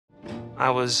I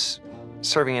was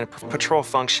serving in a patrol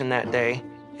function that day,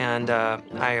 and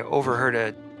I overheard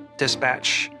a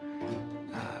dispatch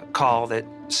call that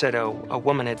said a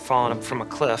woman had fallen from a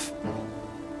cliff.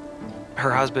 Her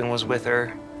husband was with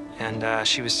her, and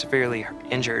she was severely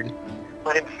injured.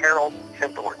 My name's Harold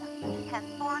Henthorn.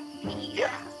 Henthorn?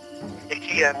 Yes.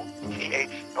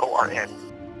 Henthorn.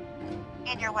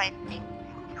 And your wife's name?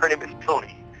 Her name is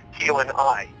Toni,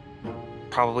 T-O-N-I.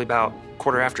 Probably about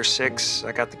 6:15,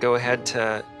 I got the go-ahead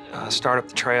to start up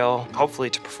the trail, hopefully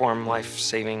to perform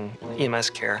life-saving EMS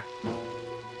care.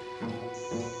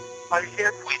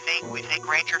 Understand? We think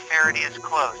Ranger Faraday is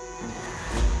close.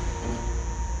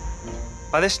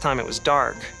 By this time, it was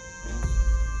dark.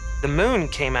 The moon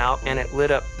came out, and it lit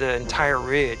up the entire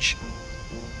ridge,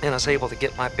 and I was able to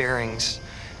get my bearings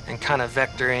and kind of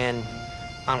vector in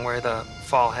on where the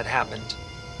fall had happened.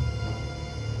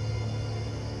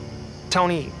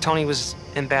 Toni was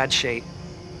in bad shape.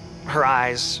 Her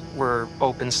eyes were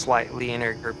open slightly, and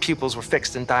her pupils were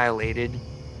fixed and dilated.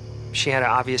 She had an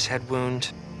obvious head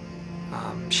wound.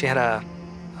 She had a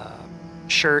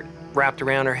shirt wrapped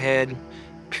around her head,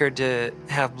 appeared to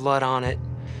have blood on it.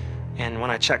 And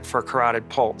when I checked for a carotid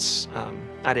pulse,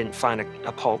 I didn't find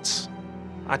a pulse.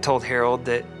 I told Harold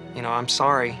that, I'm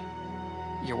sorry,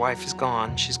 your wife is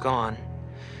gone, she's gone.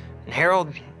 And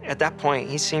Harold, at that point,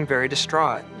 he seemed very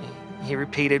distraught. He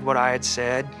repeated what I had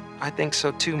said. I think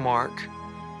so too, Mark.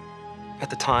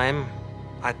 At the time,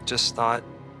 I just thought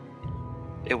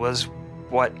it was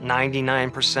what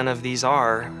 99% of these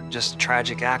are, just a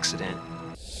tragic accident.